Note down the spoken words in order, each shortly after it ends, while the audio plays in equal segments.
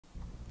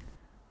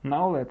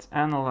Now let's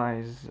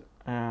analyze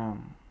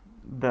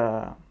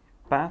the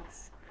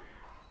paths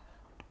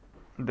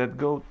that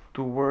go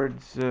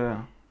towards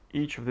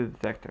each of the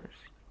detectors.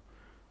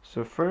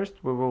 So first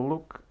we will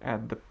look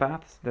at the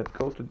paths that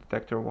go to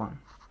detector 1.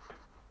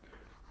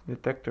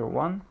 Detector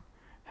 1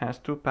 has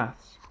two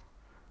paths,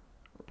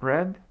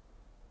 red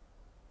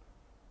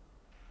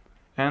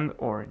and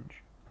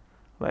orange.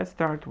 Let's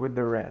start with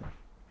the red.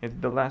 It's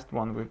the last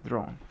one we've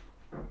drawn.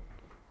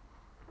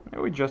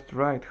 And we just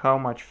write how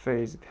much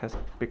phase it has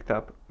picked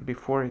up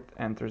before it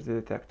enters the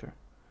detector.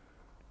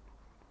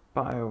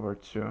 Pi over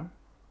 2,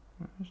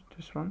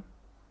 this one,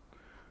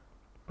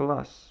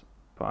 plus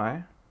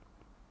pi,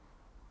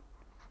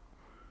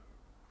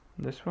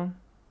 this one,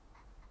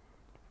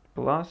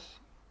 plus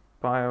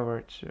pi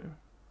over 2,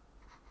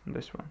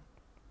 this one.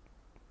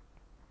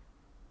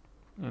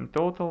 In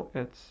total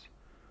it's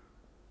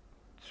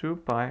 2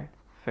 pi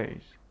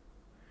phase.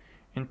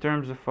 In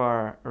terms of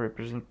our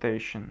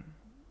representation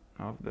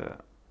of the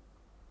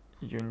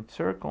unit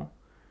circle,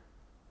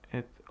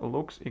 it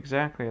looks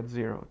exactly at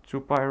 0. 2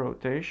 pi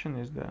rotation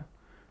is the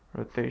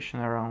rotation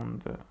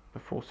around the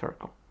full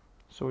circle.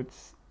 So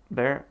it's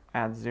there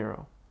at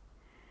 0.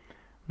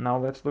 Now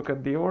let's look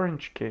at the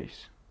orange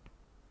case.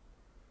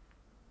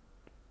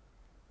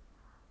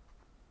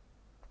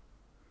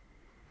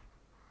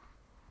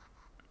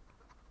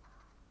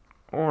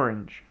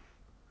 Orange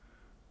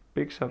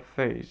picks up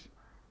phase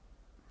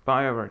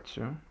pi over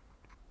 2.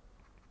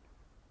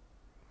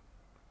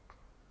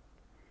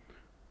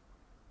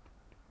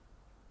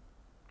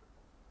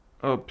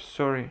 Oops,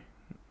 sorry,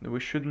 we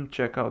shouldn't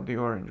check out the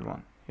orange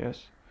one.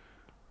 Yes,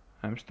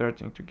 I'm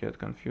starting to get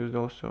confused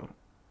also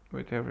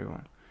with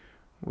everyone.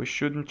 We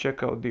shouldn't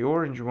check out the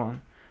orange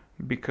one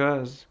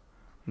because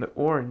the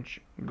orange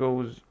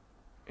goes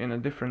in a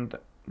different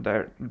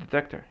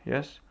detector.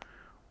 Yes,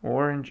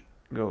 orange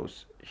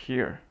goes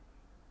here.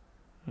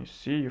 You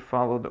see, you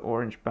follow the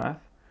orange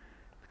path,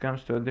 it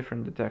comes to a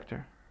different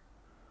detector.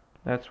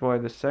 That's why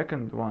the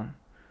second one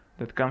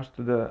that comes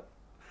to the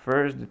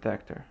first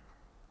detector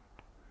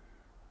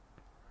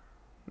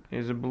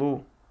is a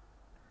blue.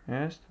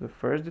 Yes, to the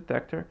first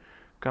detector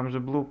comes a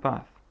blue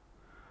path.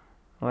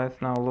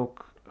 Let's now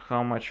look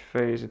how much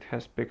phase it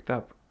has picked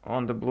up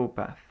on the blue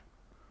path.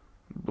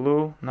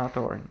 Blue, not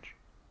orange.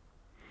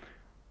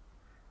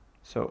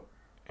 So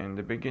in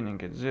the beginning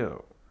it's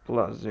 0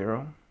 plus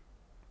 0,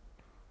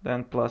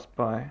 then plus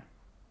pi,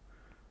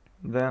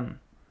 then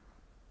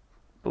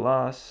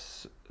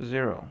plus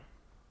 0,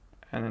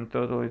 and in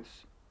total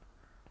it's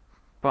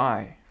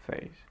pi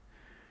phase.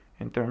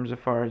 In terms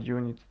of our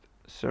unit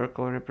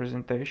circle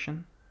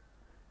representation,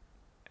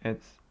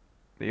 it's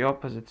the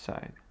opposite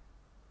side.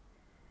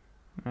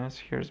 Yes,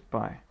 here's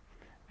pi.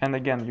 And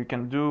again, you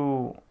can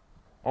do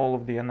all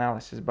of the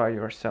analysis by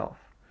yourself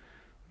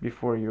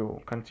before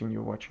you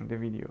continue watching the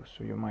video.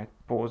 So you might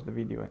pause the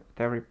video at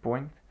every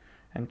point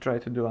and try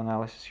to do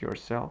analysis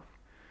yourself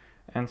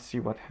and see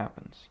what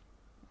happens.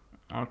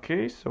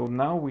 Okay, so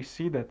now we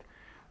see that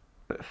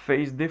the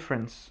phase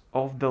difference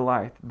of the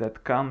light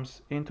that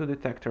comes into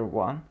detector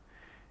 1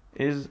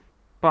 is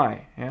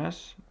pi.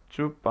 Yes,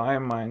 2 pi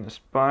minus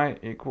pi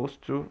equals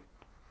to,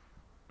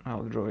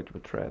 I'll draw it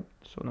with red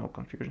so no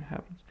confusion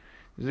happens,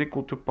 is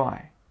equal to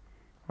pi.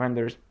 When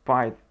there's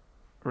pi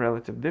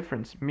relative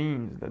difference,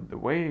 means that the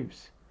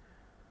waves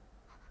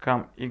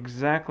come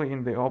exactly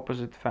in the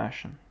opposite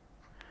fashion.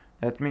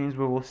 That means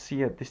we will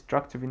see a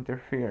destructive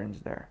interference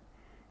there.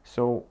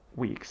 So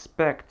we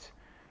expect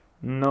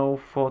no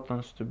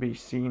photons to be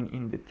seen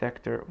in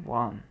detector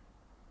 1.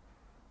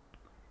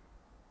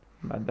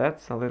 But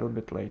that's a little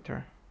bit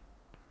later.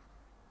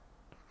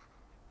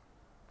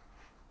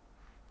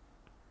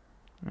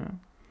 Yeah.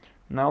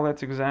 Now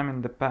let's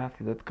examine the path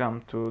that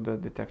come to the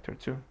detector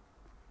 2.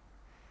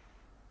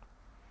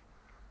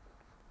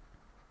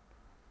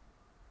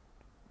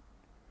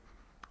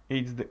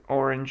 It's the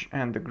orange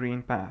and the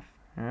green path.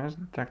 Yes,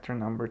 detector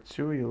number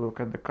 2, you look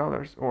at the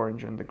colors,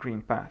 orange and the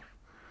green path.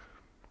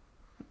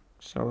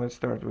 So let's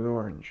start with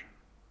orange.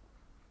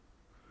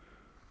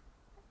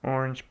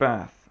 Orange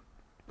path,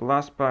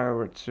 plus pi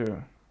over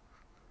 2,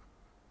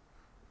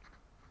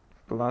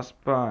 plus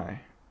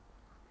pi,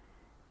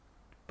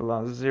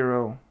 plus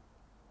 0,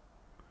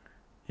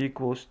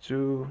 equals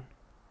to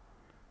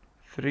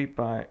 3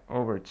 pi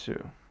over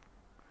 2.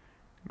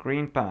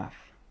 Green path,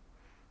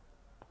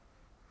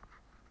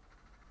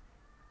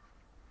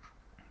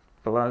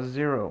 plus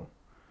 0,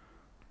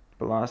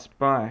 plus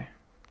pi,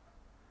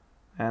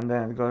 and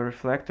then it got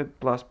reflected,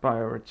 plus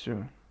pi over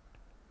 2,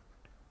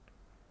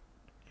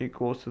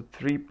 equals to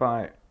 3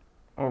 pi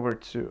over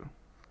 2.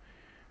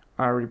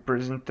 Our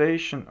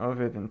representation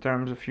of it in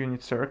terms of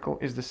unit circle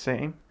is the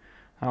same.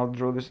 I'll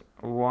draw this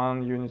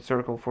one unit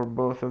circle for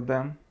both of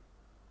them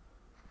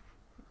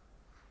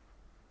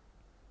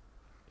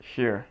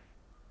here.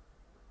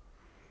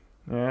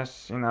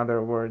 Yes, in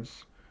other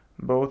words,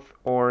 both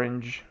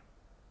orange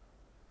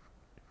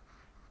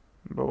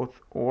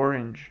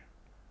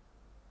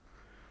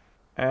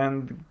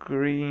and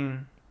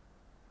green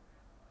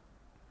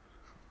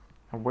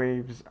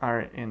waves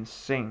are in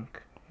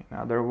sync in In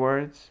other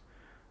words,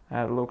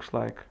 it looks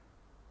like,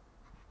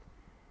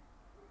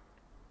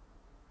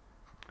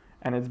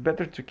 and it's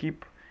better to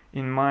keep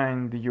in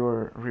mind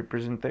your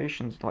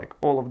representations, like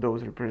all of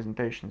those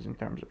representations, in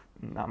terms of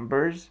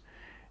numbers,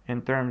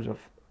 in terms of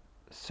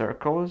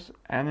circles,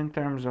 and in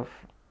terms of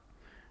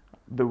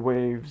the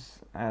waves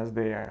as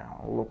they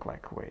look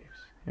like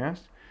waves.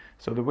 Yes,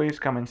 so the waves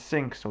come in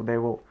sync, so they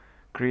will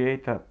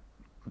create a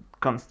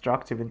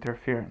constructive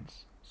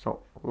interference,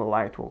 so the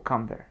light will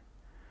come there.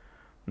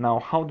 Now,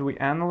 how do we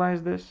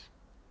analyze this?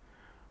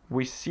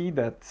 We see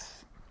that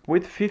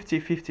with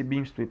 50-50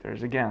 beam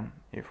splitters, again,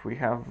 if we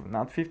have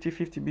not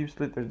 50-50 beam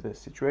splitters, the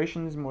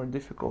situation is more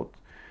difficult.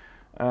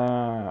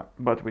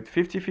 But with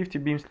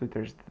 50-50 beam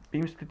splitters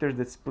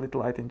that split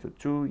light into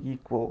two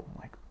equal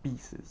like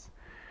pieces,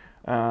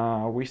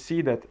 we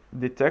see that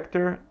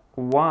detector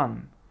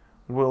 1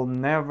 will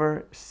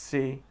never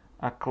see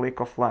a click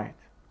of light,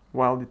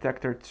 while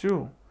detector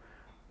 2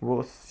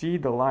 will see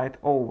the light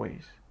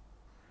always.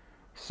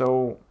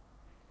 So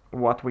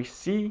what we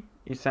see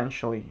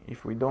essentially,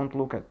 if we don't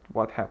look at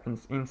what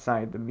happens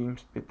inside the beam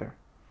splitter,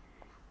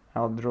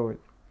 I'll draw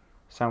it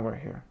somewhere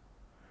here.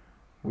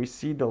 We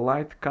see the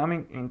light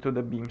coming into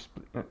the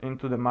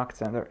into the Mach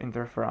Zehnder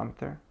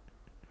interferometer.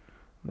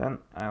 Then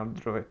I'll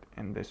draw it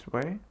in this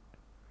way.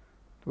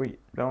 We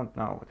don't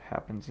know what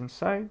happens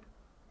inside,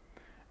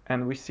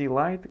 and we see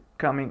light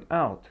coming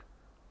out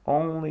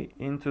only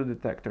into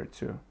detector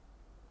 2.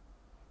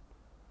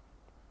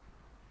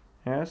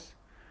 Yes,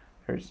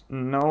 there's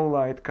no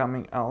light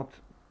coming out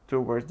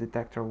towards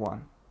detector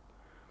 1.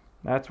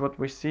 That's what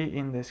we see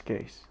in this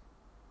case.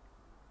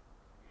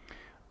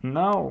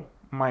 Now,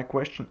 my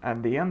question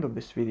at the end of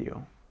this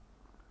video: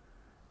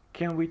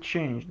 can we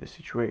change the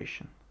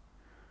situation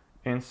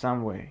in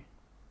some way?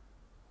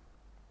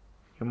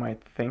 You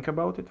might think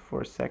about it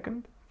for a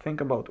second.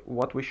 Think about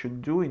what we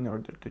should do in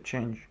order to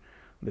change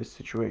this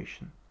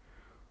situation.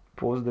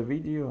 Pause the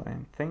video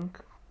and think.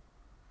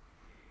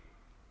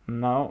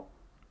 Now,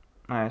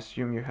 I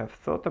assume you have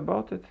thought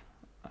about it.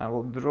 I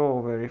will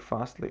draw very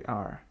fastly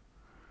our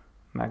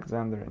Mach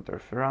Zehnder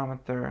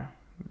interferometer,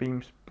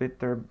 beam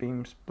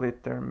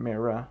splitter,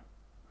 mirror,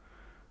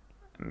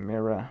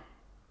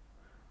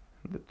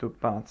 the two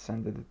paths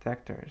and the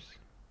detectors.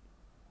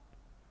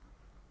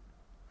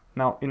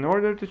 Now, in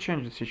order to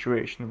change the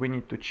situation, we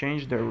need to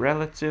change the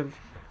relative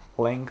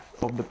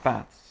length of the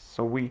paths.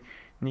 So we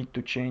need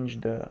to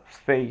change the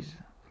phase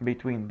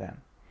between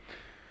them.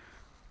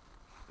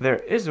 There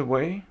is a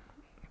way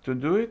to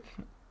do it,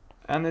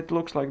 and it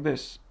looks like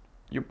this.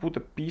 You put a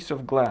piece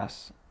of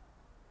glass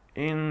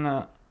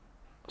in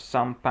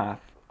some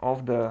path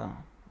of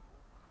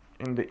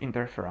in the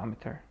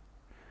interferometer,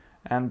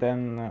 and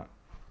then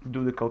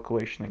do the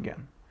calculation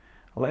again.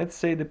 Let's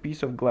say the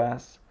piece of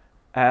glass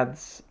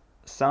adds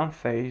some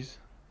phase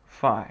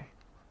phi.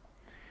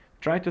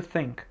 Try to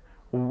think,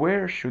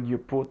 where should you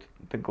put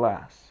the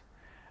glass,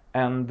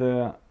 and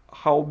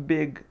how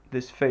big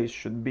this phase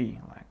should be,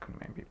 like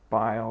maybe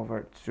pi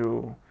over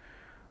 2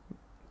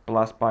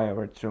 plus pi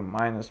over 2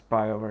 minus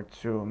pi over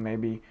 2,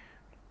 maybe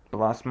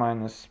plus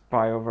minus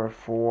pi over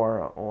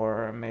 4,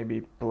 or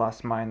maybe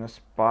plus minus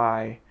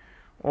pi,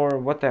 or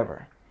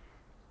whatever.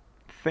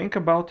 Think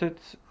about it,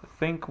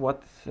 think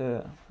what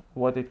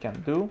it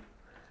can do,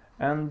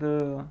 and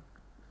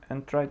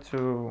try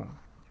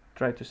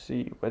to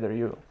see whether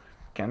you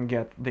can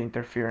get the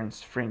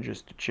interference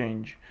fringes to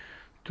change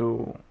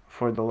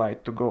for the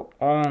light to go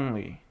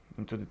only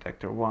into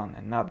detector 1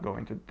 and not go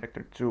into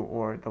detector 2,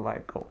 or the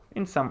light go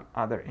in some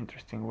other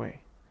interesting way.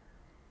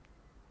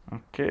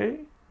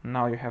 Okay,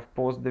 now you have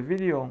paused the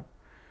video.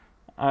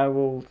 I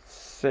will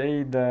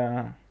say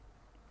the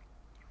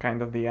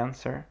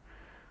answer.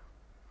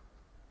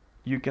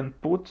 You can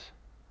put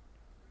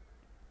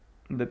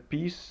the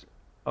piece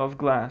of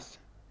glass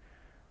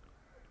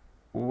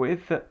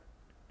with the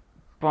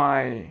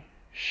pi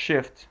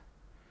shift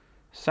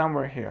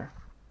somewhere here,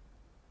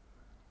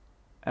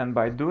 and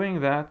by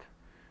doing that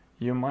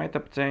you might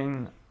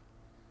obtain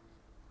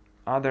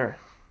other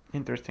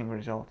interesting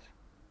results.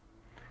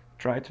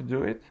 Try to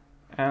do it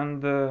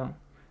and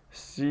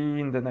see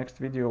in the next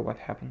video what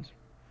happens.